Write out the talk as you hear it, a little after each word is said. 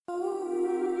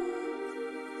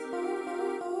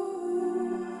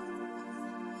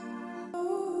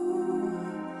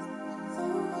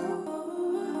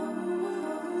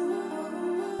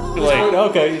Exactly.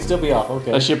 Okay, you'd still be off.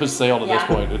 Okay. The ship has sailed at this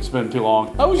point. It's been too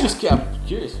long. I was just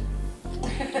curious.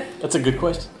 That's a good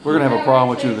question. We're gonna have a problem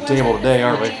with you at the table today,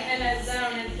 aren't we?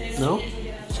 No?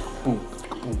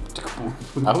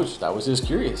 I was just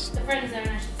curious. The friend zone,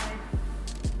 I should say.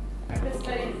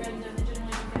 Everybody in friend zone, they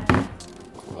generally do that.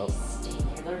 Well,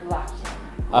 They're locked in.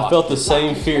 I felt the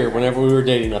same fear whenever we were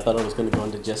dating. I thought I was going to go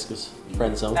into Jessica's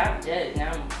friend zone. That did,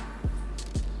 now.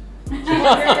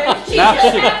 Now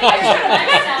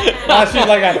she's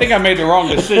like, I think I made the wrong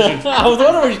decision. I was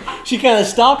wondering, she kind of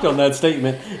stopped on that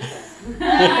statement. I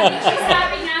think she's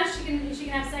happy now. She can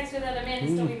have sex with other men and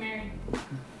still be married.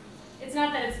 It's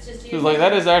not that it's just you. She's like,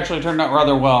 that has actually turned out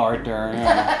rather well right there.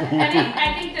 Yeah.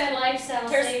 I think the lifestyle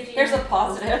saved you. There's a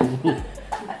positive. I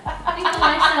think the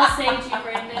lifestyle saved you,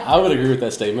 Brandon. I would agree with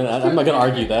that statement. I'm not going to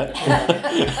argue that.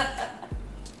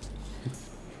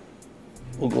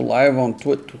 We'll go live on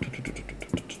Twitter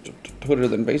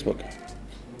than Facebook.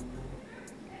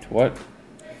 What?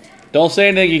 Don't say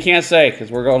anything you can't say,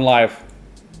 because we're going live.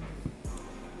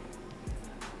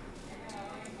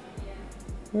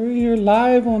 We're here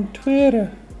live on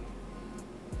Twitter.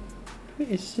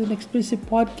 It's an explicit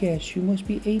podcast. You must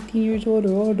be 18 years old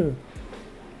or older.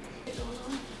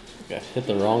 Okay, hit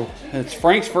the wrong. It's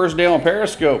Frank's first day on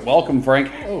Periscope. Welcome,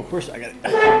 Frank. Oh, first I got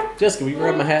it. Jessica, will you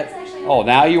grab my hat? Oh,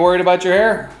 now you worried about your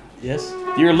hair? Yes.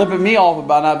 You were lipping me off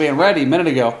about not being ready a minute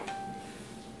ago.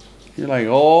 You're like,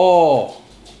 oh.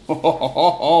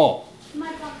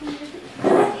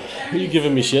 Are you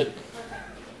giving me shit?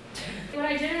 What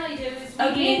I generally do is. Oh,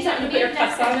 you need something to put your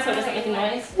cuffs on so it doesn't make a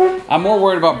noise? I'm more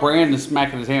worried about Brandon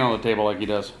smacking his hand on the table like he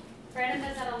does. Brandon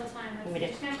does that all the time. We You do.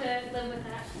 just have to live with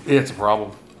that. It's a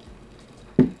problem.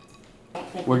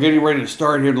 We're getting ready to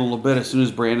start here in a little bit as soon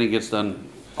as Brandon gets done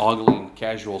ogling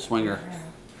casual swinger.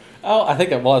 Oh, I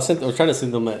think I was trying to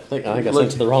send them that thing. I think I sent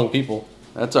it to the wrong people.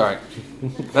 That's all right.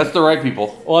 That's the right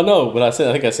people. Well, I know, but I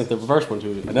think I sent the first one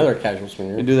to another casual We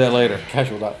swinger. can do that later.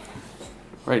 Casual dot.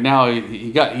 Right now,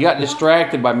 he got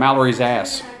distracted by Mallory's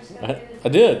ass. I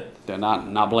did. They're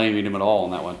not blaming him at all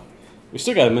on that one. We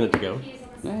still got a minute to go.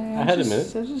 I had a minute.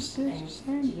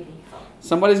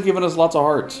 Somebody's giving us lots of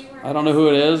hearts. I don't know who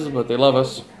it is, but they love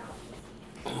us.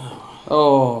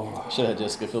 Oh, Should have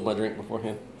Jessica fill my drink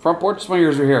beforehand. front porch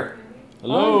swingers are here.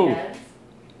 Hello.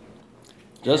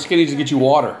 Jessica needs to get you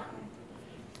water.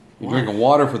 You're drinking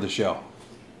water for the show.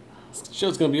 The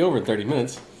show's gonna be over in 30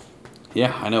 minutes.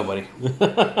 Yeah, I know, buddy.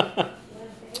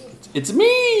 It's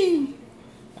me.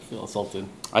 I feel insulted.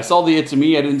 I saw the it's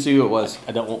me. I didn't see who it was.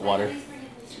 I don't want water.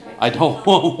 I don't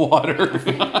want water.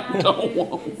 I don't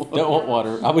want water. Don't want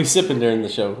water. I'll be sipping during the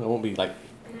show. I won't be like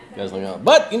guzzling out.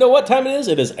 But you know what time it is?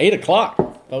 It is 8 o'clock,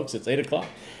 folks. It's 8 o'clock.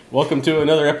 Welcome to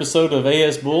another episode of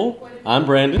AS Bull. I'm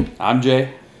Brandon. I'm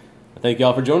Jay. Thank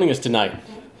y'all for joining us tonight.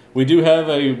 We do have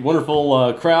a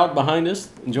wonderful crowd behind us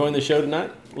enjoying the show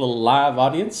tonight. A little live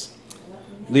audience.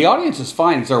 The audience is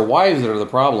fine. It's our wives that are the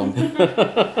problem.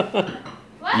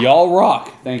 Y'all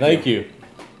rock. Thank you.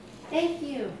 Thank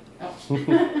you.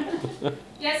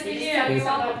 Yes, we do. You're You're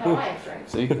welcome. welcome.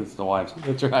 See, it's the wives.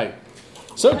 That's right.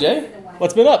 So, Jay,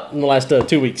 what's been up in the last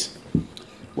 2 weeks?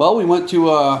 Well, we went to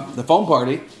the phone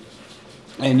party,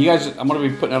 and you guys, I'm going to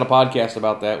be putting out a podcast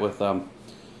about that with some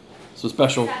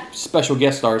special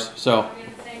guest stars. So,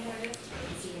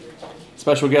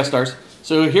 special guest stars.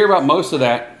 So, you'll hear about most of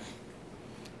that.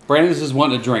 Brandon's is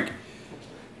wanting to drink,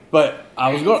 but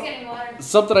I was going Getting water.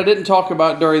 something I didn't talk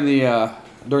about during the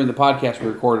podcast we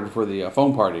recorded for the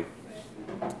phone party.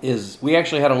 Is we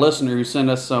actually had a listener who sent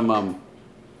us some.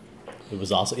 It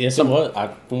was awesome. Yes, it was.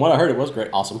 From what I heard, it was great.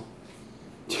 Awesome.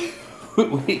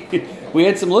 we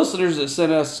had some listeners that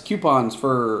sent us coupons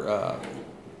for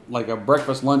like a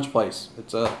breakfast lunch place.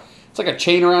 It's like a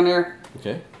chain around there.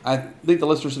 Okay. I think the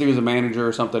listener said he was a manager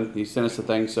or something. He sent us the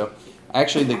thing. So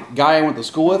actually, the guy I went to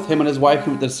school with, him and his wife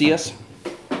who went to see us.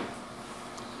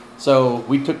 So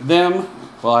we took them.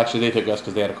 Well, actually, they took us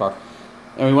because they had a car,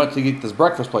 and we went to get this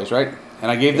breakfast place, right? And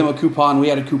I gave them a coupon. We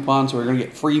had a coupon, so we were gonna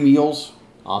get free meals.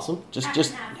 Awesome.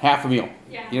 Just half a meal.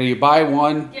 Yeah. You know, you buy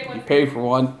one, Get one you pay free. for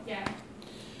one. Yeah.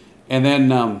 And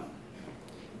then,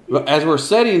 as we're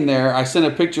sitting there, I sent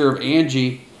a picture of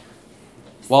Angie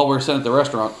while we're sitting at the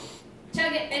restaurant.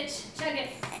 Chug it, bitch. Chug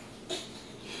it.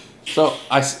 So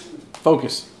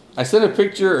focus. I sent a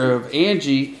picture of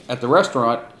Angie at the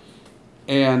restaurant,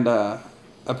 and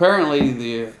apparently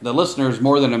the listener is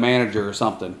more than a manager or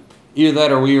something. Either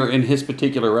that, or we were in his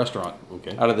particular restaurant.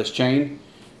 Okay. Out of this chain,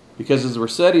 because as we're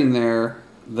sitting there,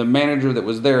 the manager that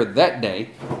was there that day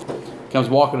comes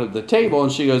walking to the table, and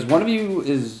she goes, "One of you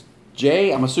is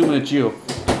Jay? I'm assuming it's you."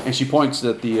 And she points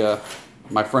at the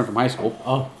my friend from high school.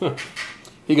 Oh.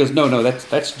 He goes, no,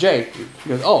 that's Jay. He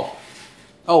goes, oh,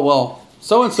 well,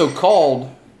 so and so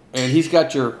called, and he's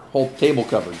got your whole table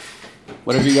covered.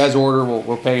 Whatever you guys order,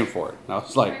 we're paying for it. And I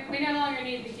was like, We no longer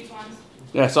need the coupons.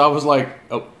 yeah. So I was like,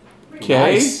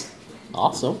 okay. Nice.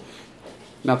 Awesome.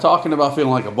 Now talking about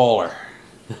feeling like a baller.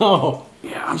 Oh.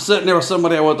 Yeah, I'm sitting there with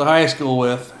somebody I went to high school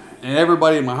with, and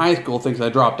everybody in my high school thinks I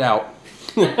dropped out.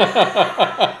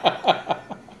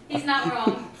 He's not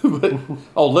wrong. But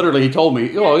literally, he told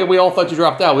me, "Oh, we all thought you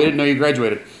dropped out. We didn't know you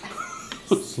graduated."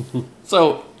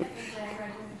 So,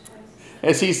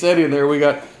 as he said in there, we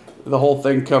got the whole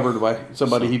thing covered by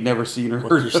somebody he'd never seen or What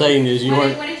heard. you're saying is you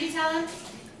weren't. What did you tell him?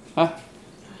 Huh?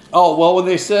 Oh, well, when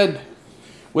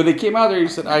they came out there, he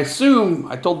said, I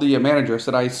told the manager, I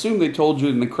said, I assume they told you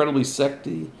an incredibly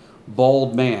sexy,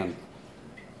 bald man.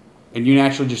 And you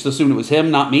naturally just assumed it was him,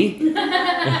 not me?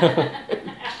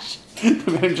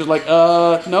 The manager's like,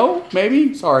 no,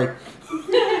 maybe? Sorry.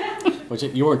 Which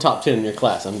you weren't top 10 in your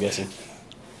class, I'm guessing.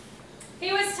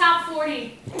 He was top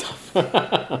 40.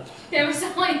 There was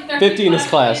only 30 50 in his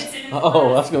class. kids in his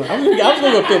Oh, I was class. going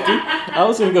to go 50. I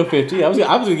was going to go 50. I was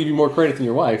going to give you more credit than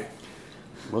your wife.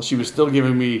 Well, she was still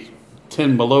giving me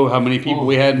 10 below how many people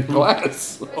we had in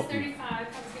class. It was 35. I was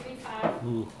giving 5.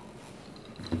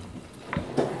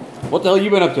 What the hell you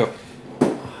been up to?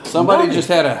 Somebody Nothing. just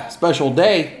had a special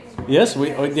day. Yes, we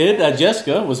did.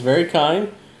 Jessica was very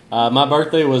kind. My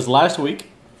birthday was last week,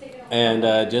 and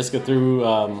Jessica threw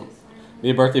me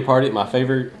a birthday party at my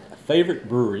favorite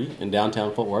brewery in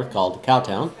downtown Fort Worth called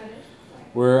Cowtown,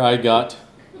 where I got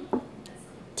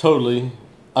totally,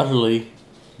 utterly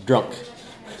drunk.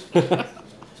 It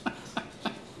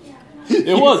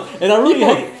was, and I really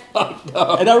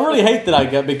hate that I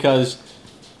got, because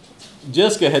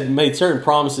Jessica had made certain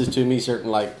promises to me,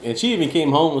 and she even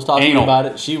came home and was talking Anal. about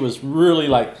it. She was really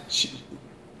it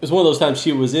was one of those times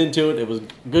she was into it. It was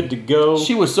good to go.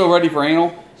 She was so ready for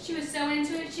anal. She was so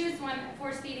into it. She was the one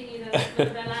force feeding you the last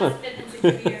 5th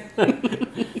and 6th year.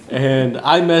 And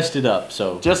I messed it up.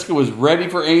 So Jessica was ready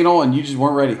for anal, and you just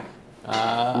weren't ready.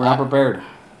 We're not prepared.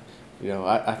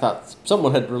 I thought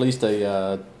someone had released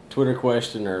a Twitter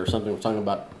question or something talking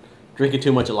about drinking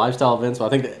too much at lifestyle events. So I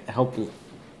think that helped me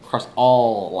across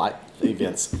all life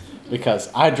events, because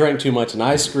I drank too much and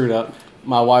I screwed up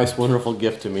my wife's wonderful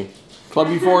gift to me. Club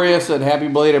Euphoria said happy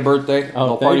belated birthday.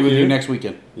 Oh, I'll party thank with you you. next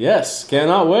weekend. Yes,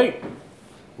 cannot wait.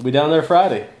 We'll be down there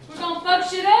Friday. We're going to fuck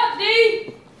shit up,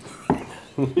 D.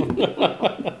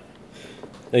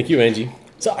 Thank you, Angie.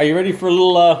 So, are you ready for a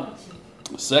little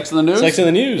Sex in the news? Sex in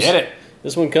the News? Get it.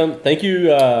 This one comes. Thank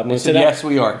you. I'm gonna Said, send out yes,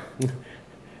 we are.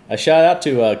 a shout out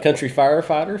to a country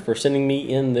firefighter for sending me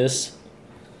in this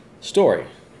story.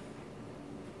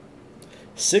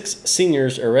 6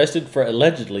 seniors arrested for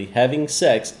allegedly having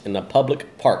sex in a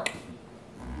public park.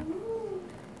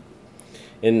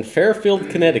 In Fairfield,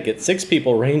 Connecticut, 6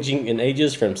 people ranging in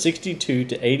ages from 62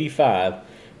 to 85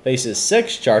 faces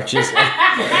sex charges.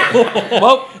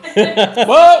 Whoa.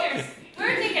 Whoa.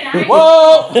 We're thinking high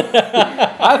Whoa.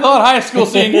 I thought high school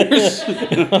seniors.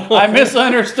 I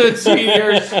misunderstood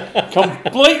seniors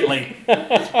completely.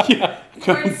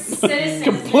 We're citizens.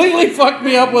 Completely fucked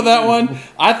me up with that one.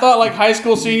 I thought like high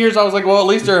school seniors, I was like, well, at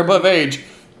least they're above age.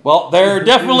 Well, they're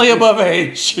definitely above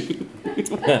age.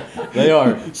 They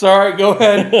are. Sorry, go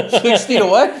ahead. 60 to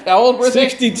what? How old were they?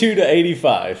 62 to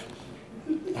 85.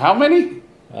 How many?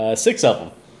 6 of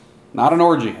them. Not an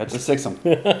orgy. That's a 6 of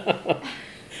them.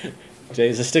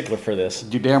 Jay's a stickler for this.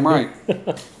 You're damn right.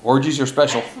 Orgies are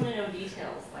special. I just want to know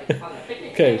details, like on the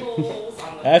picnic Okay. tables,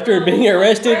 on the After food. being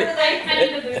arrested, Like, I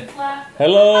need a boob clap.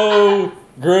 hello,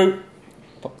 group,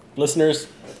 listeners,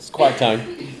 it's quiet time.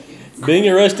 Being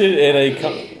arrested in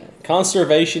a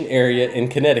conservation area in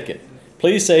Connecticut.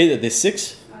 Please say that these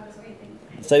six,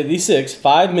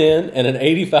 5 men and an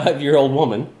 85-year-old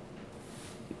woman.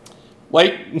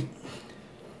 Wait.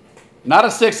 Not a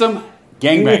 6'em.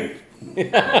 Gangbang.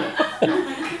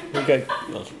 Okay,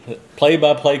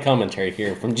 play-by-play commentary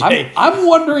here from Jay. I'm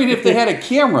wondering if they had a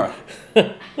camera.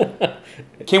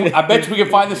 I bet you we can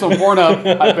find this on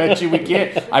Pornhub. I bet you we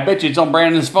can't. I bet you it's on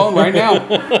Brandon's phone right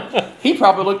now. He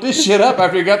probably looked this shit up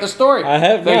after he got the story. I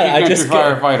have Thank not. you, I just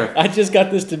firefighter. I just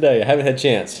got this today. I haven't had a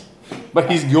chance. But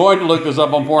he's going to look this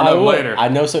up on I Pornhub will. later. I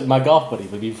know my golf buddy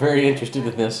would be very interested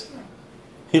in this.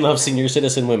 He loves senior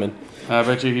citizen women. I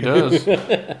bet you he does.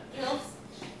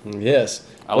 Yes.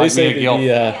 I like Police say me a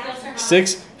that the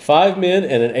 5 men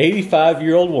and an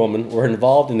 85-year-old woman were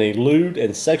involved in a lewd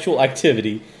and sexual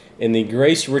activity in the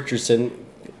Grace Richardson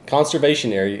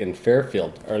Conservation Area in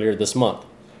Fairfield earlier this month.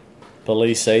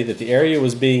 Police say that the area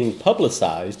was being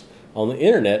publicized on the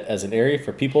internet as an area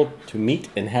for people to meet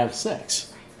and have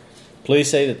sex. Police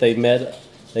say that they met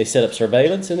They set up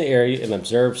surveillance in the area and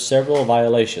observed several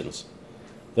violations.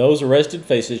 Those arrested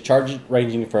faces charges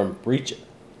ranging from breach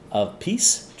of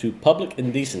peace to public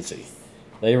indecency.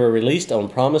 They were released on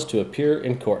promise to appear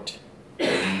in court.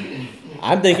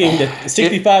 I'm thinking that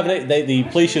 65, the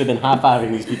police should have been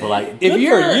high-fiving these people like, good for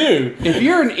you. If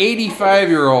you're an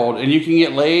 85-year-old and you can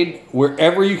get laid,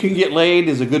 wherever you can get laid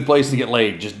is a good place to get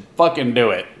laid. Just fucking do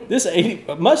it. This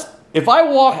 80 must... If I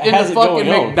walked into How's it fucking going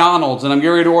on? McDonald's and I'm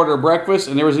getting ready to order breakfast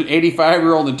and there was an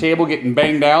 85-year-old at the table getting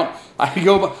banged out,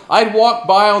 I'd walk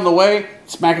by on the way,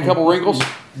 smack a couple wrinkles,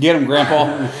 get him,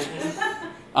 Grandpa.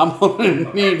 I'm going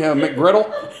to need a McGriddle.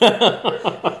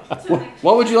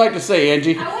 What would you like to say,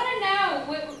 Angie? I want to know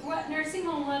what nursing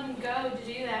home let them go to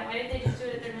do that. Why did they just do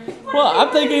it at their nursing home? Well,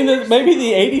 I'm thinking that maybe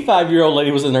the 85-year-old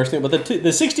lady was in nursing home, but the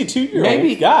 62-year-old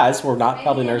Maybe. guys were not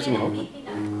probably nursing home.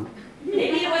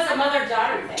 Maybe it was a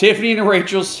mother-daughter thing. Tiffany and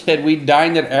Rachel said we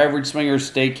dined at Average Swingers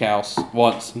Steakhouse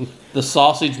once. The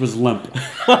sausage was limp.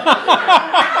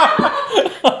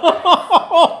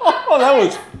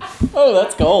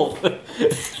 That's cold. That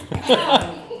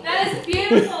is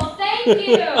beautiful. Thank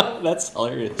you. That's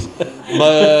hilarious.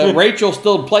 But Rachel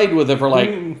still played with it for like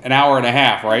an hour and a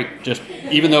half, right? Just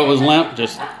even though it was limp,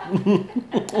 just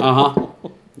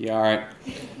Yeah, all right.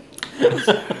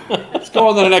 Let's go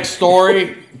on to the next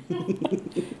story.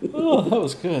 Oh, that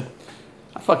was good.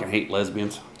 I fucking hate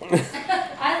lesbians. I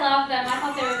love them. I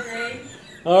thought they were great.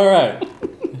 All right.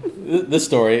 This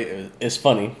story is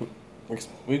funny.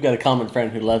 We've got a common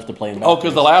friend who loves to play in bathrooms. Oh,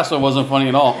 because the last one wasn't funny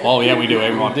at all. Oh, yeah, we do.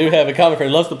 Everyone. We do have a common friend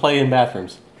who loves to play in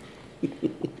bathrooms.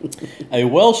 A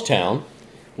Welsh town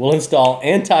will install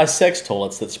anti-sex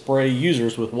toilets that spray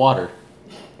users with water.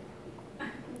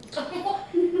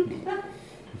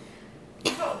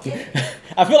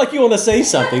 I feel like you want to say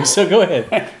something, so go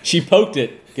ahead. She poked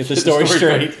it. Get the story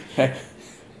straight.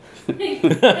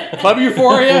 Club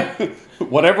Euphoria.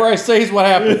 Whatever I say is what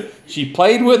happened. She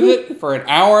played with it for an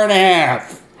hour and a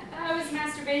half. I thought it was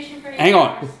masturbation for 8 Hang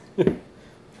hours. on.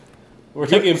 We're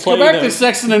taking Let's go back to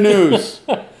Sex in the News.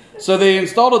 So they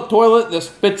installed a toilet that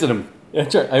spits at them.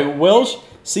 That's right. A Welsh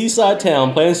seaside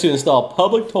town plans to install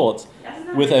public toilets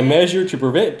with a measure to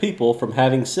prevent people from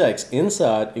having sex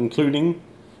inside, including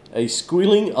a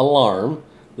squealing alarm,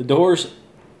 the doors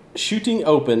shooting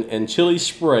open, and chilly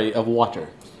spray of water.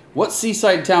 What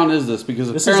seaside town is this?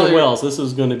 Because This is apparently in Wales. This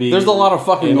is going to be. there's a lot of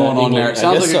fucking in, going on England. there. I It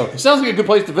sounds guess like it sounds like a good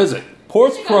place to visit. We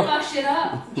should go fuck shit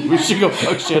up. We should go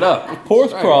fuck shit up.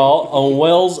 Porthcrawl on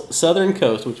Wales' southern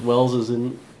coast, which Wales is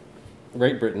in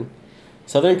Great Britain,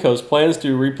 southern coast plans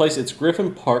to replace its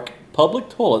Griffin Park public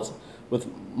toilets with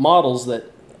models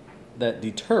that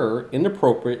deter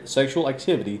inappropriate sexual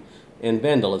activity and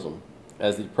vandalism,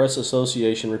 as the Press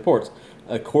Association reports.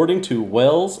 According to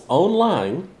Wales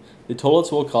Online, the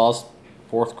toilets will cost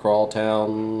Porthcrawl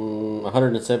town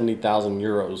 170,000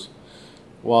 euros,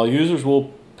 while users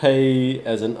will pay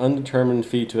as an undetermined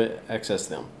fee to access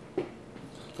them.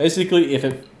 Basically, if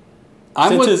it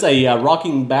senses a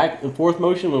rocking back and forth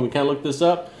motion, when we kind of look this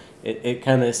up, it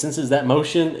kind of senses that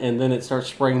motion, and then it starts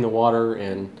spraying the water,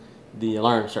 and the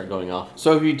alarms start going off.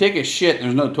 So if you take a shit and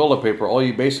there's no toilet paper, all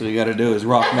you basically got to do is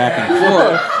rock back and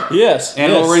forth. Yes,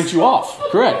 And it'll rinse you off.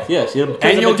 Correct. Yes,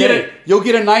 And you'll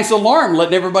get a nice alarm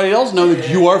letting everybody else know that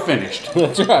you are finished.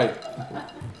 That's right.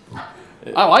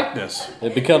 I like this.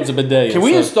 It becomes a bidet. Can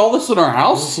we install this in our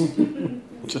house?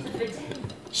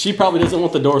 She probably doesn't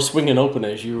want the door swinging open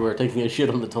as you are taking a shit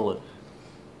on the toilet.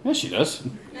 Yes, she does.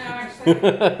 No,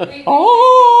 actually.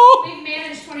 Oh! We've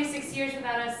managed 26 years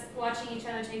without us watching each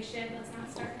other take shit. Let's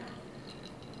not start now.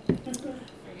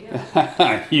 There you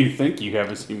go. You think you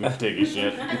haven't seen me take a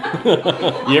shit.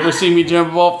 You ever see me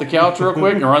jump off the couch real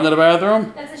quick and run to the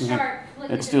bathroom? That's a shark.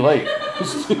 Look It's at too it. late.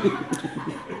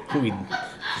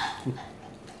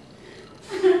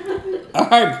 All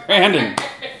right, Brandon.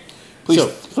 Please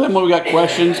tell them when we got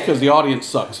questions because the audience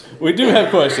sucks. We do have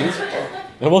questions,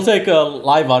 and we'll take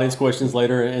live audience questions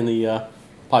later in the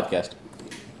podcast.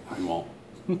 I won't.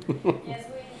 Yes,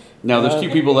 we. No, there's two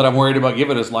people that I'm worried about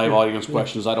giving us live audience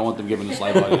questions. I don't want them giving us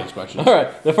live audience questions. All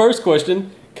right, the first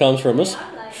question comes from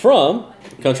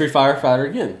Country Firefighter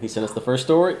again. He sent us the first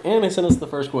story, and he sent us the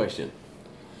first question.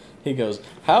 He goes,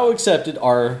 how accepted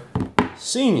are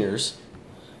seniors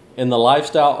in the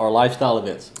lifestyle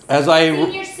events? As I,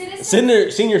 Senior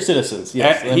citizens? Senior citizens,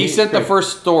 yes. he sent the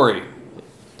first story.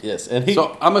 Yes, and he...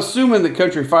 So I'm assuming the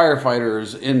Country Firefighter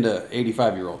is into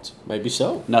 85-year-olds. Maybe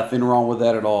so. Nothing wrong with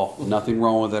that at all. Nothing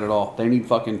wrong with that at all. They need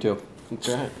fucking too. That's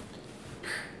right.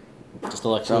 Just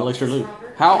an extra loop.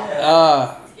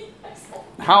 How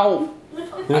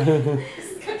Country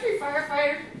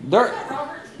firefighter. there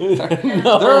Robert.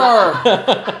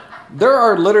 there There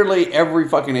are literally every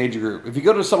fucking age group. If you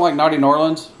go to something like Naughty New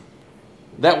Orleans,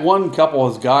 that one couple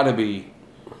has got to be.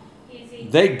 Easy.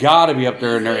 They got to be up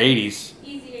there in their 80s.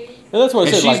 Easy. And that's what I And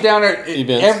said. she's like, down there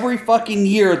events. every fucking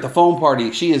year at the foam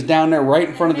party. She is down there right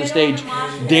in front of the stage,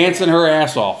 dancing her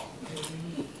ass off.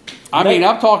 I mean,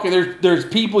 I'm talking. There's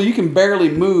people you can barely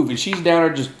move, and she's down there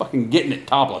just fucking getting it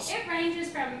topless. It ranges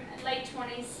from late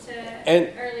 20s to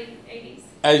And- early 80s.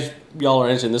 As y'all are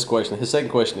answering this question, his second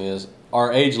question is: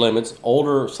 are age limits,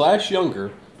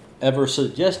 older/younger, ever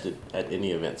suggested at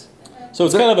any events? So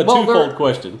it's kind of a Well, twofold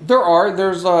question.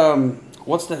 There's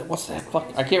what's that fuck?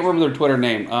 I can't remember their Twitter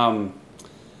name.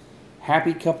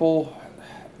 Happy Couple.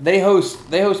 They host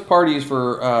parties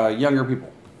for younger people.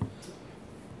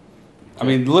 I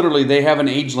mean, literally, they have an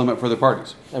age limit for their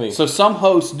parties. I mean- so some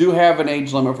hosts do have an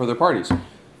age limit for their parties.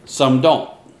 Some don't.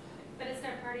 But it's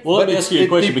their party. Well, let me But ask you a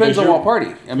question it depends because on you're- what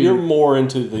party. I mean, You're more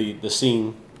into the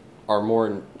scene, or more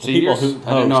in seniors. people who host.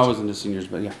 I didn't know I was into seniors,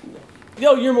 but yeah.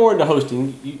 You're more into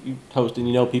hosting. You host, and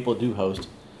you know people do host.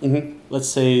 Mm-hmm. Let's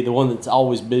say the one that's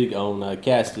always big on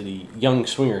Cassidy, Young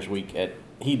Swingers Week at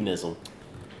Hedonism.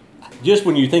 Just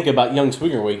when you think about Young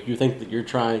Swinger Week, you think that you're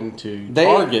trying to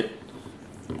target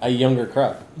a younger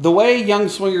crowd. The way Young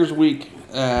Swingers Week,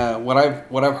 what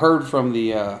I've heard from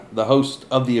the host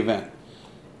of the event,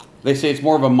 they say it's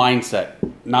more of a mindset,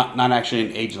 not actually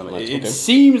an age limit. It Okay.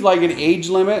 seems like an age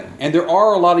limit, and there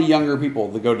are a lot of younger people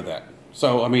that go to that.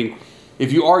 So I mean,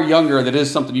 if you are younger, that is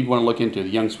something you'd want to look into, the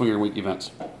Young Swinger Week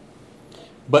events.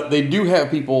 But they do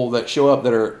have people that show up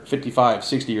that are 55,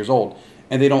 60 years old,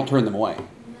 and they don't turn them away.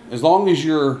 As long as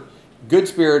you're good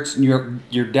spirits and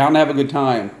you're down to have a good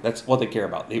time, that's what they care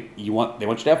about. They want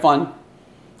you to have fun,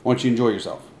 want you to enjoy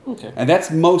yourself. Okay. And that's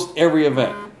most every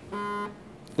event.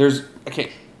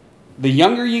 The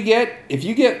younger you get, if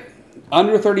you get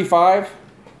under 35,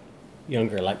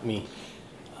 Younger like me.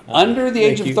 under the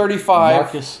age Thank of you. 35,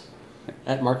 Marcus.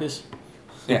 At Marcus.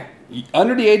 yeah,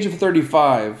 under the age of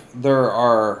 35,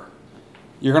 you're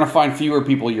going to find fewer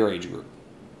people your age group.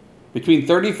 Between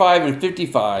 35 and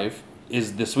 55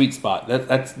 is the sweet spot.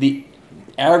 That's the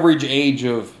average age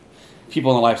of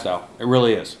people in the lifestyle. It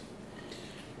really is.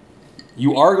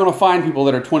 You are going to find people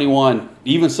that are 21,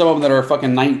 even some of them that are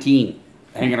fucking 19,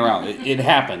 hanging around. It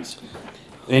happens.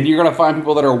 And you're going to find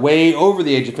people that are way over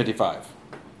the age of 55.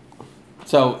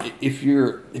 So if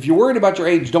you're worried about your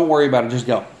age, don't worry about it. Just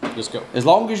go. Just go. As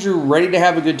long as you're ready to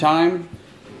have a good time,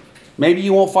 maybe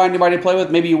you won't find anybody to play with.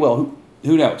 Maybe you will.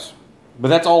 Who knows? But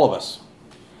that's all of us.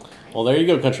 Well, there you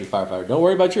go, country firefighter. Don't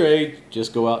worry about your age.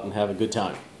 Just go out and have a good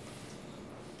time.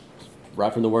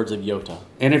 Right from the words of Yoda.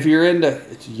 And if you're into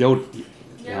it's Yoda,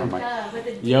 never mind. Yoda with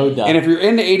a D. Yoda. And if you're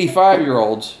into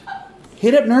 85-year-olds,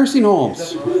 hit up nursing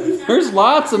homes. There's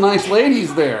lots of nice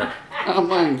ladies there. I'm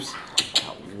like,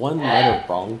 One letter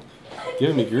wrong.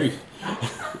 Giving me grief.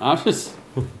 I'm just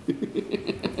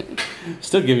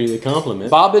Still giving you the compliment.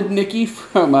 Bob and Nikki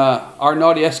from Our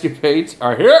Naughty Escapades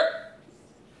are here.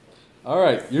 All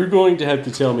right, you're going to have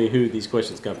to tell me who these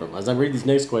questions come from. As I read these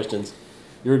next questions,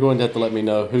 you're going to have to let me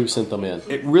know who sent them in.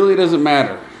 It really doesn't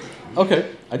matter.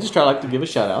 Okay, I just try like to give a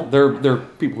shout out. They're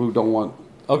people who don't want.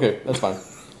 Okay, that's fine.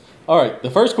 All right, the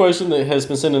first question that has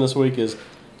been sent in this week is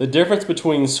the difference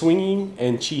between swinging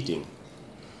and cheating.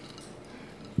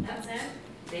 That's it.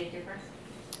 Big difference.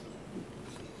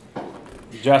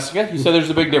 Jessica, you said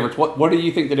there's a big difference. What do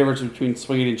you think the difference between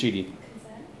swinging and cheating?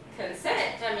 Consent.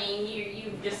 I mean,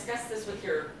 you discuss this with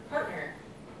your partner.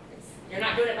 You're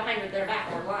not doing it behind their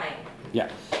back or lying. Yeah,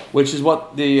 which is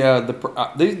what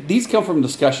these come from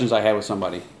discussions I had with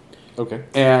somebody, Okay.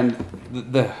 and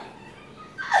the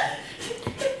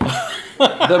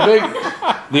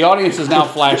audience is now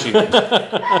flashing.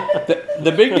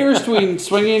 The big difference between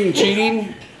swinging and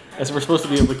cheating. As we're supposed to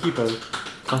be able to keep a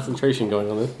concentration going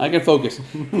on this. I can focus.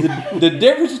 The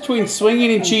difference between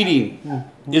swinging and cheating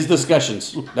is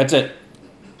discussions. That's it.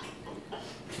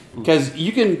 Because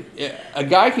a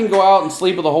guy can go out and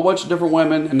sleep with a whole bunch of different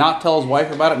women and not tell his wife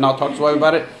about it, not talk to his wife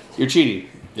about it. You're cheating.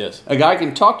 Yes. A guy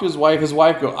can talk to his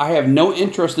wife go, I have no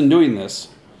interest in doing this,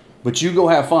 but you go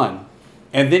have fun.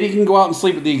 And then he can go out and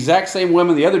sleep with the exact same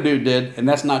women the other dude did, and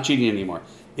that's not cheating anymore.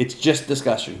 It's just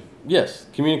discussion. Yes,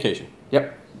 communication.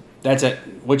 Yep. That's it.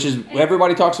 Which is,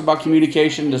 everybody talks about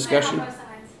communication, discussion. Consent on both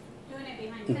sides. Doing it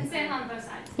behind. Consent on both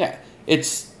sides. Yeah.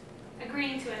 It's,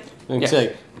 Agreeing to it. Like Yes. I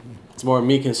say, it's more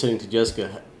me considering to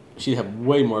Jessica. She'd have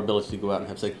way more ability to go out and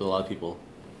have sex with a lot of people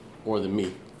more than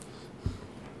me.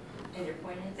 And your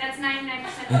point is? That's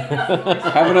 99% of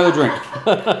have another drink.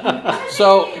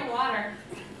 So- your water.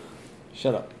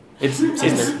 Shut up. It's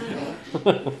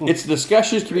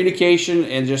discussions, communication,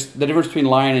 and just the difference between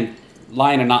lying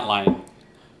and not lying.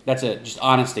 That's it. Just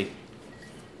honesty.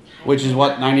 Which is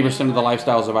what 90% of the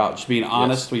lifestyle is about. Just being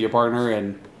honest with your partner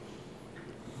and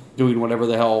doing whatever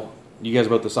the hell you guys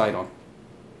both decide on.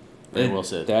 Very well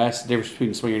said. That's the difference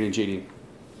between swinging and cheating.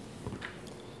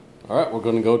 All right, we're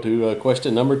going to go to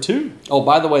question number 2. Oh,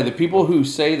 by the way, the people who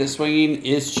say that swinging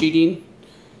is cheating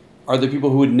are the people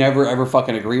who would never ever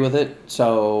fucking agree with it.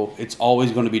 So it's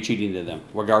always going to be cheating to them,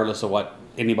 regardless of what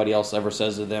anybody else ever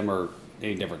says to them or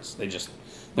any difference.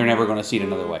 They're never going to see it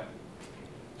another way.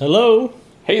 Hello.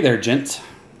 Hey there, gents.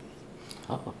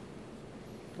 Oh,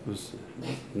 It was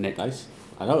Nick. nice.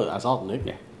 I know. I saw Nick.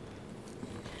 Yeah.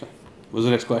 What was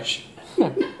the next question?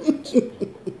 I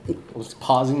was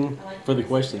pausing for the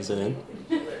questions then.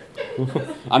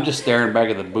 I'm just staring back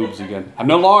at the boobs again. I'm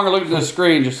no longer looking at the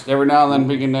screen, just every now and then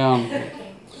peeking down.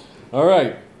 All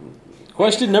right.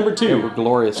 Question number 2. They were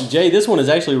glorious. Jay, this one is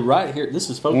actually right here. This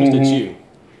is focused at you.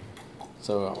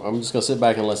 So I'm just going to sit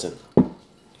back and listen.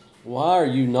 Why are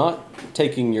you not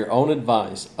taking your own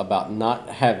advice about not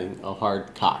having a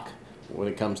hard cock when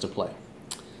it comes to play?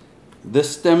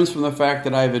 This stems from the fact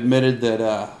that I've admitted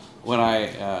that when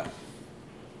I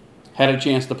had a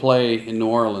chance to play in New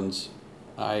Orleans,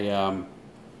 I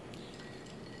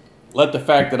let the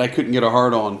fact that I couldn't get a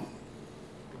hard on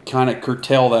kind of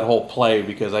curtail that whole play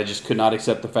because I just could not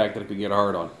accept the fact that I could get a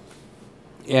hard on.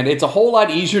 And it's a whole lot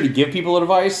easier to give people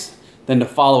advice than to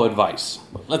follow advice.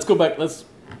 Let's go back. Let's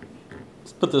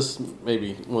put this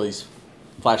maybe one of these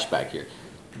flashback here.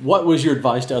 What was your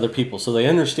advice to other people so they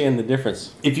understand the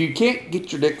difference? If you can't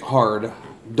get your dick hard,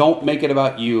 don't make it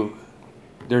about you.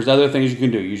 There's other things you can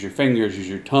do. Use your fingers, use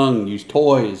your tongue, use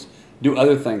toys, do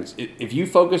other things. If you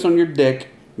focus on your dick,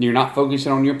 you're not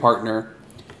focusing on your partner,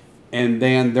 and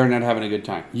then they're not having a good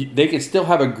time. They can still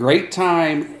have a great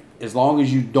time as long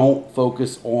as you don't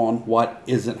focus on what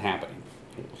isn't happening.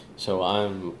 So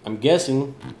I'm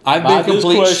guessing I've by been this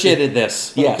complete question- shit at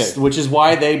this. Yes, Okay. which is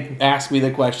why they asked me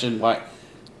the question. Why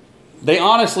they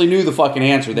honestly knew the fucking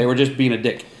answer. They were just being a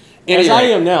dick. As I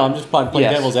Anyway, am now, I'm just probably playing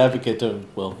Yes. devil's advocate to,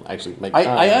 well, actually make time.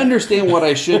 I understand what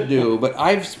I should do, but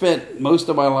I've spent most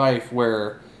of my life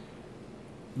where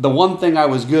the one thing I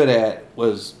was good at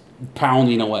was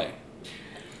pounding away.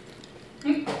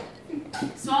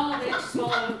 Swallow, bitch,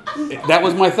 swallow. That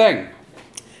was my thing.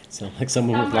 Sound like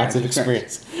someone with lots of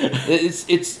experience.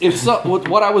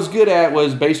 What I was good at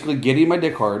was basically getting my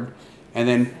dick hard and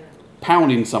then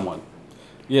pounding someone.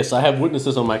 Yes, I have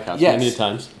witnesses on my couch Yes. many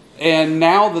times. And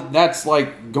now that that's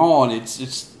like gone,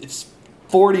 it's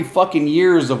 40 fucking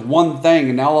years of one thing,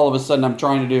 and now all of a sudden I'm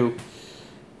trying to do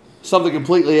something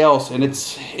completely else, and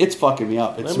it's fucking me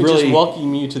up. It's Let me really just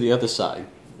welcome you to the other side.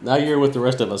 Now you're with the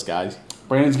rest of us guys.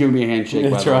 Brandon's giving me a handshake.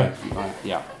 That's by the right. way.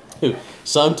 Yeah.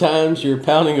 Sometimes you're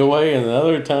pounding away, and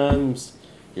other times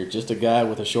you're just a guy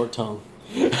with a short tongue.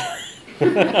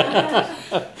 I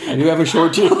do have a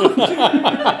short tongue.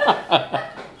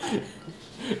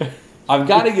 I've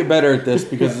got to get better at this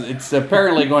because it's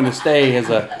apparently going to stay as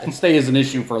an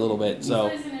issue for a little bit. So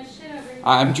Losing his shit over here.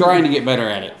 I'm trying to get better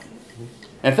at it.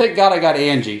 And thank God I got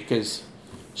Angie because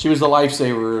she was the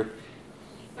lifesaver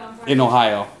in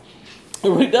Ohio. It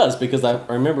really does, because I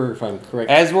remember, if I'm correct,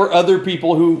 As were other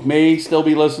people who may still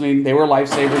be listening. They were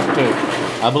lifesavers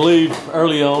too. I believe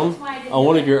early on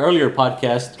one of your earlier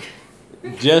podcasts,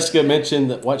 Jessica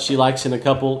mentioned that what she likes in a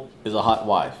couple is a hot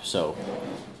wife. So,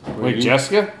 Wait,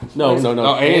 Jessica? No.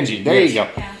 Oh, Angie. There you go.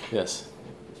 Yeah. Yes.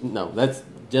 No, that's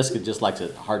Jessica just likes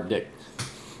a hard dick.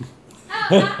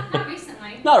 Oh, not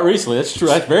recently. Not recently. That's true.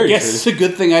 That's very Yes, it's true. a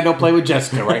good thing I don't play with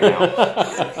Jessica right now.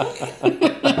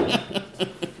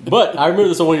 But I remember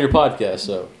this on one of your podcasts.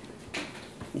 So,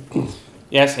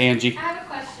 Yes, Angie. I have a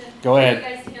question. Go ahead. For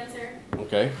you guys to answer.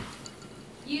 okay.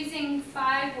 Using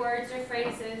 5 words or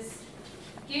phrases,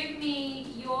 give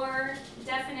me your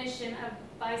definition of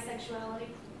bisexuality.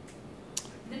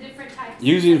 The different types.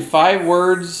 Using 5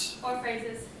 words Or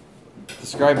phrases.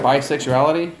 describe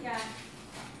bisexuality. Yeah.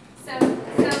 So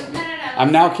no.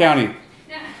 I'm now counting.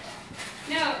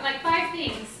 No, like 5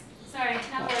 things. Sorry,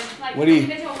 not words. Like What do you-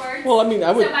 individual words. Well, I mean,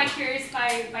 I would. So bi-curious,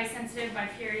 bi-sensitive,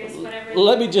 bi-curious, whatever.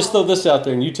 Let me just throw this out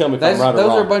there, and you tell me if I'm right or Those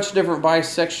wrong. are a bunch of different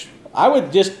bisexual. I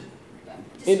would just,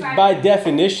 Describe by it.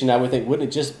 definition, I would think, wouldn't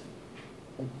it just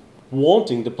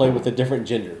wanting to play with a different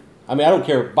gender? I mean, I don't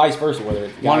care, vice versa, whether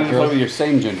it's guy Wanting or to play girl. with your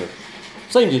same gender.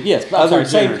 Same gender, yes. But Other I'm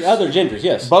sorry, genders. other genders,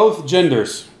 yes. Both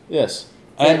genders. Yes.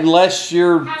 Unless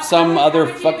you're some other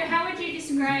fuck. How would you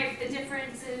describe the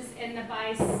differences in the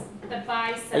bi?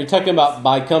 Are you talking about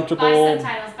bi comfortable?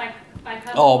 Bi-subtitles,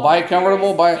 bi-comfortable. Oh,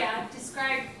 bi-comfortable, bi- Yeah,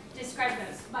 describe those.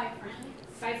 Bi-friendly.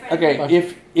 Bi-friendly.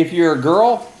 Okay, if you're a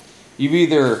girl, you've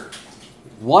either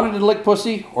wanted to lick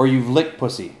pussy or you've licked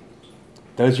pussy.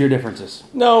 Those are your differences.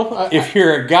 No, If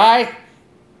you're a guy,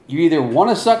 you either want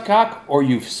to suck cock or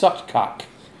you've sucked cock.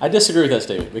 I disagree with that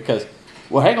statement because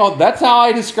Well, hang on. That's how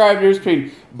I describe the difference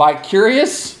between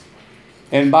bi-curious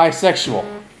and bisexual.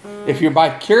 If you're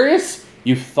bi-curious,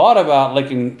 you've thought about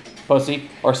licking pussy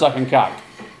or sucking cock.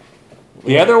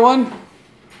 The other one,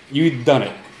 you've done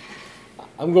it.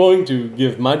 I'm going to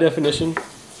give my definition.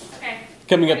 Okay.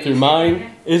 Coming up through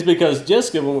mine is because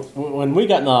Jessica, when we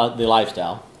got in the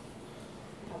lifestyle,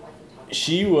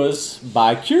 she was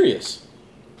bi-curious.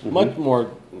 Much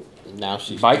more, now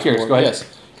she's... Bi-curious, more- go ahead.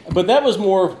 Yes. But that was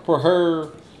more for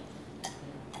her,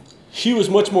 she was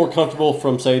much more comfortable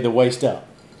from, say, the waist up.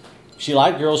 She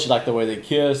liked girls, she liked the way they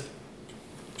kissed,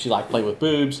 she liked playing with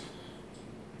boobs.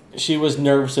 She was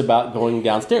nervous about going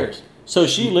downstairs. So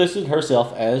she listed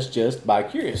herself as just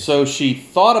bi-curious. So she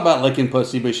thought about licking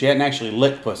pussy, but she hadn't actually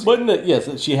licked pussy. But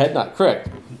yes, she had not, correct.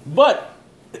 But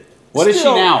What is she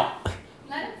still- now?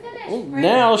 Let him finish. Well, Brandon.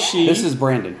 now she. This is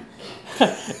Brandon.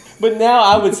 But now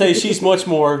I would say she's much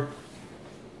more.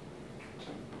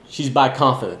 She's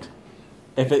bi-confident.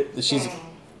 She's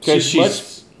Because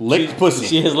she's licked pussy.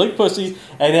 She has licked pussy,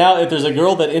 and now if there's a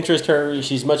girl that interests her,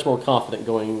 she's much more confident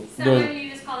going So doing. maybe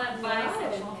you just call that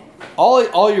bisexual.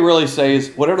 All you really say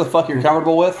is whatever the fuck you're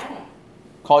comfortable with,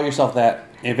 call yourself that.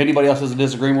 If anybody else has a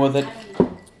disagreement with it,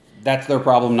 that's their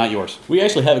problem, not yours. We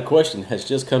actually have a question has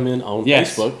just come in on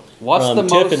Yes. Facebook What's from the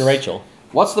Tiff most- and Rachel.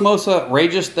 What's the most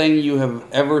outrageous thing you have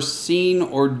ever seen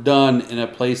or done in a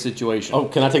play situation? Oh,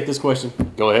 can I take this question?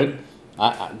 Go ahead.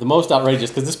 The most outrageous,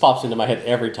 because this pops into my head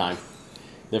every time.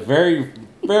 The very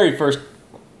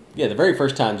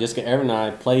first time Jessica Evan and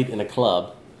I played in a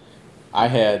club,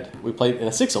 we played in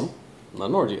a sixum, not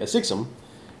an orgy, a sixum,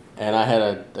 and I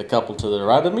had a couple to the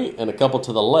right of me and a couple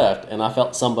to the left, and I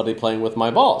felt somebody playing with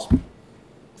my balls.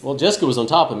 Well, Jessica was on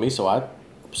top of me, so I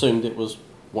assumed it was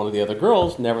one of the other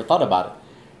girls, never thought about it.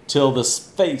 Till this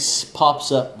face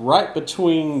pops up right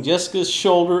between Jessica's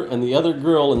shoulder and the other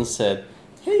girl and said,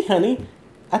 "Hey, honey,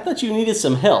 I thought you needed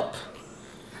some help."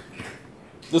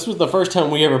 This was the first time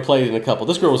we ever played in a couple.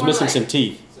 This girl was missing some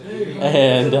teeth.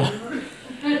 And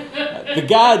the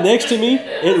guy next to me,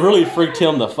 it really freaked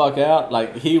him the fuck out.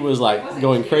 Like, he was like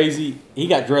going crazy. He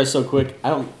got dressed so quick. I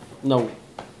don't know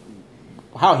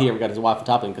how he ever got his wife on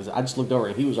top of him because I just looked over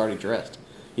and he was already dressed.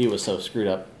 He was so screwed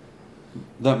up.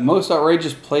 The most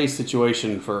outrageous play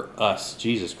situation for us,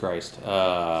 Jesus Christ.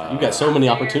 You've got so many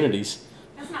opportunities.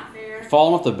 That's not fair.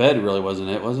 Falling off the bed really wasn't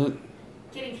it, was it?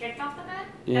 Getting kicked off the bed?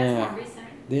 Yeah. That's more recent.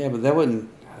 Yeah, but that wouldn't.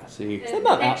 See. The Is that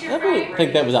not picture I wouldn't frame?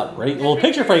 think that was outrageous. Well, the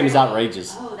picture frame is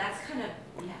outrageous. Oh, that's kind of,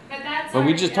 yeah. But that's But we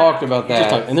already just done. talked about Just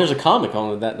that. and there's a comic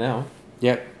on that now.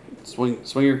 Yep.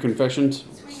 Swinger Confessions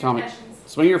Swing comic. confessions.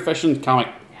 Swinger Confessions comic.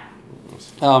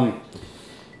 Yeah.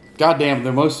 Goddamn,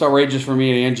 the most outrageous for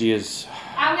me and Angie is.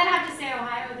 I'm gonna have to say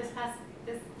Ohio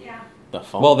yeah. The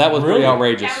phone. Well, that was Really? pretty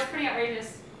outrageous. That was pretty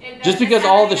outrageous. Just because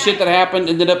all the shit that happened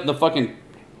ended up in the fucking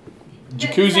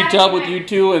jacuzzi Saturday tub with night. you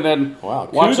two, and then Wow,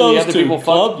 watching the kudos other to people fuck.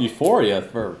 Club Euphoria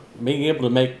for being able to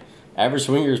make Average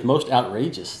Swingers most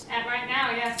outrageous. At right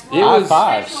now, yes. It was-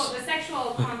 High fives. The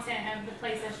sexual content of the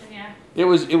play session, yeah. It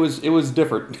was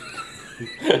different.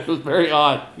 It was very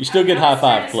odd. You still get high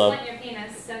five, Started Club. splitting your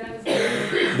penis, so that was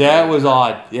good. That was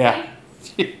odd. Yeah.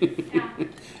 Yeah.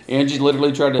 Angie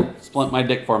literally tried to splint my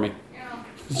dick for me. Yeah.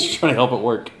 She's trying to help it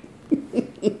work.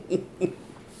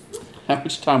 How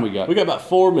much time we got? We got about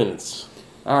 4 minutes.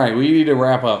 All right, we need to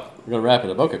wrap up. We're going to wrap it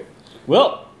up. Okay.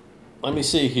 Well, let me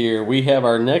see here. We have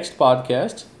our next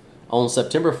podcast on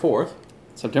September 4th.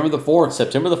 September the 4th.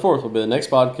 September the 4th will be the next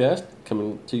podcast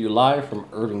coming to you live from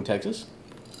Irving, Texas.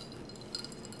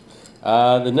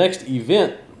 The next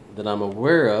event that I'm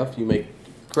aware of, you may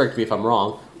correct me if I'm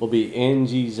wrong, will be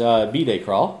Angie's B-Day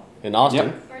crawl in Austin.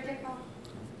 Yep. Birthday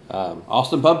call.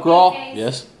 Austin Pub Crawl. Okay.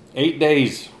 Yes. 8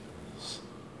 days.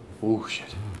 Oh, shit.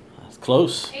 That's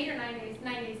close. 8 or 9 days.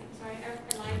 9 days, I'm sorry. I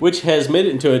lied. Which has made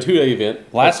it into a 2-day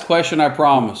event. Last question, I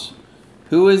promise.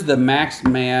 Who is the masked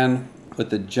man with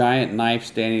the giant knife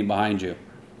standing behind you?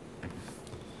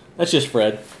 That's just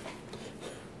Fred.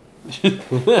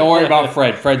 Don't worry about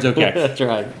Fred. Fred's okay. That's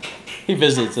right. He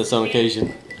visits us on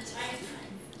occasion.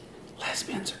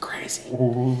 Lesbians are crazy.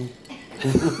 Do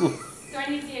I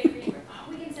need to be a creeper? Oh,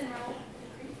 we can send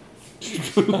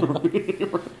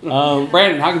Raul.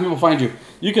 Brandon, how can people find you?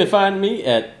 You can find me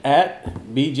at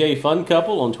BJ Fun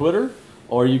Couple on Twitter,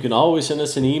 or you can always send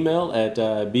us an email at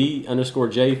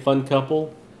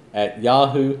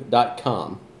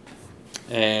b_jfuncouple@yahoo.com.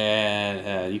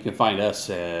 And you can find us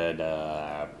at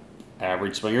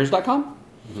averageswingers.com.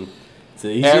 It's the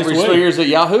easiest way. Average Swingers at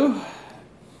Yahoo.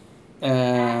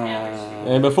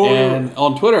 And before And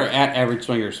on Twitter at Average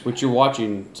Swingers, which you're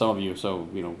watching, some of you, so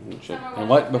you know. Shit. And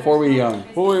what before we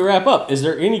wrap up, is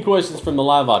there any questions from the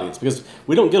live audience? Because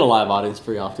we don't get a live audience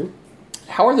very often.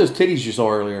 how are those titties you saw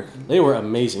earlier? They were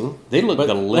amazing. They look but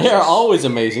delicious. They are always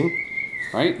amazing.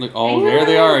 Right? Look, oh, there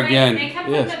they are They again.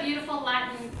 come Yes. from the beautiful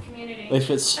Latin community. They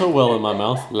fit so well in my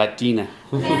mouth. Latina.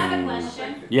 Okay, I have a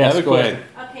question. Yes, Have a go ahead.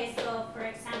 Okay, so for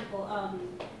example,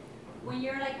 when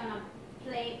you're like on a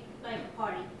play like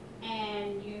party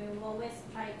and you always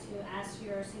try to ask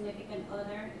your significant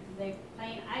other if they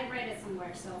play, I read it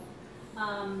somewhere. So,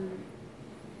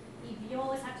 if you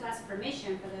always have to ask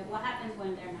permission for them, what happens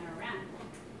when they're not around?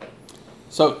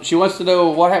 So she wants to know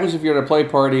what happens if you're at a play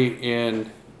party and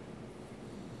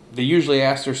they usually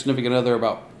ask their significant other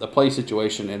about the play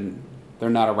situation and they're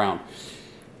not around.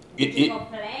 Would you go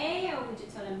play or would you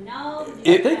tell them no?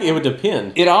 I think it would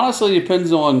depend. It honestly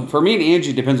depends on, for me and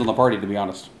Angie, it depends on the party, to be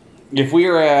honest. If we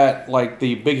are at like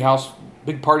the big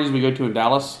parties we go to in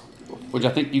Dallas, which I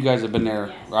think you guys have been there,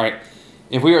 Yes. right?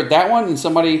 If we were at that one and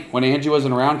somebody, when Angie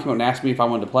wasn't around, came up and asked me if I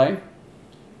wanted to play,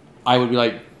 I would be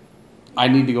like, I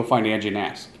need to go find Angie and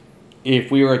ask.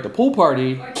 If we were at the pool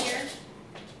party Or here.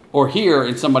 or here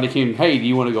and somebody came, hey, do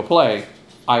you want to go play?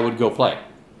 I would go play.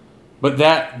 But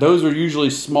those are usually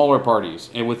smaller parties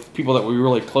and with people that we're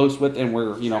really close with and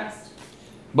we're, you know. Trust.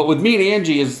 But with me and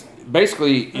Angie is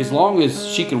basically as long as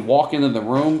she can walk into the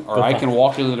room or I can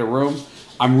walk into the room,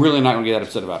 I'm really not going to get that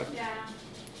upset about it. Yeah.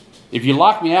 If you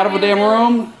lock me out of a damn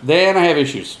room, then I have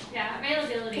issues. Yeah.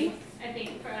 Availability, I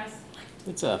think, for us.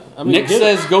 It's Nick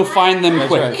says go find them That's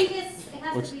quick. right. I think it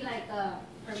has to be like a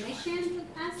permission to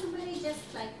ask somebody, just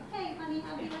like, hey, honey,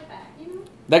 I'll be right back, you know?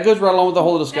 That goes right along with the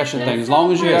whole discussion thing. As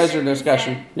long as you guys are in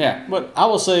discussion. Yeah. But I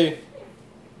will say,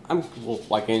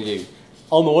 like Angie,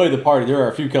 on the way to the party, there are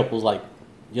a few couples like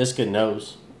Jessica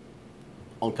knows.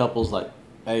 On couples like,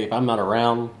 hey, if I'm not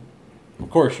around, of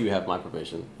course you have my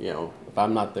permission. You know, if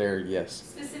I'm not there, yes.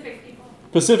 Specific people.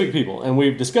 Specific people, and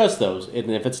we've discussed those. And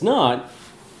if it's not,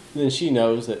 then she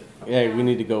knows that, hey, we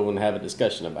need to go and have a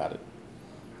discussion about it.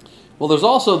 Well, there's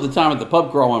also the time at the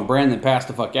pub crawl when Brandon passed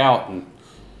the fuck out and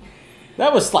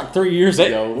That was like 3 years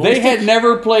ago. they had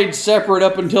never played separate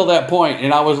up until that point,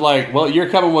 and I was like, well, you're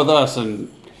coming with us.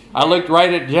 And I looked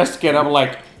right at Jessica and I'm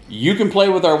like, you can play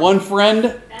with our one friend,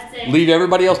 That's it. leave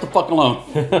everybody else the fuck alone.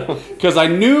 Because I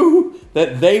knew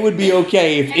that they would be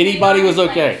okay if And they'd anybody was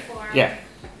already okay. played before. Yeah.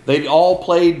 They'd all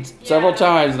played several Yeah.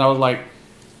 times, and I was like,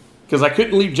 because I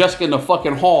couldn't leave Jessica in the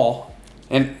fucking hall,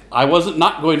 and I wasn't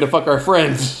not going to fuck our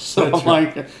friends. So That's I'm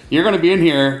like, you're going to be in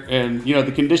here, and you know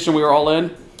the condition we were all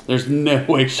in. There's no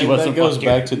way she And wasn't. that goes fucking-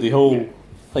 back to the whole,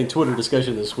 I think, Twitter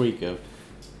discussion this week of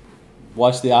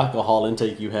watch the alcohol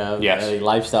intake you have Yes. at a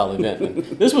lifestyle event. And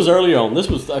this was early on. This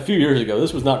was a few years ago.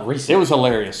 This was not recent. It was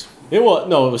hilarious. It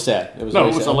was sad. It was No,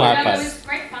 very it was sad. hilarious. But it was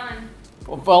great fun.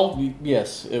 Well,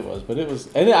 yes, it was, but it was,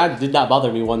 and it did not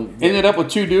bother me one. Ended up with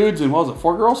 2 dudes and what was it?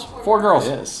 4 girls? 4 girls.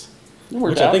 Yes, It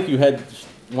worked which I out. think you had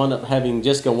one up having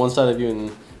Jessica on one side of you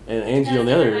and Angie on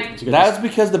the other. That's That's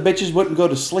because the bitches wouldn't go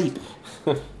to sleep.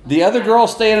 The other girl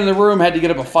staying in the room had to get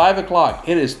up at 5 o'clock.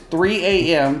 It is 3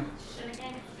 a.m.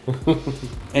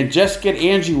 and Jessica and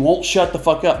Angie won't shut the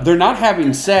fuck up. They're not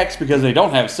having sex because they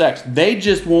don't have sex. They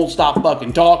just won't stop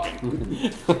fucking talking.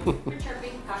 We're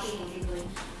chirping, talking, and giggling.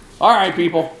 All right,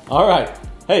 people. All right.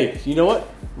 Hey, you know what?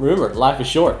 Remember, life is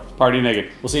short. Party naked.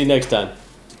 We'll see you next time.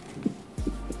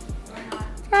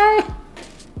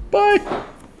 Bye.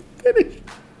 Finish.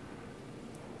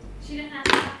 She didn't have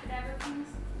to talk to ever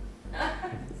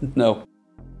from No.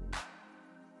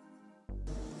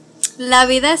 La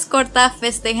vida es corta,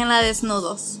 festéjenla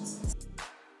desnudos.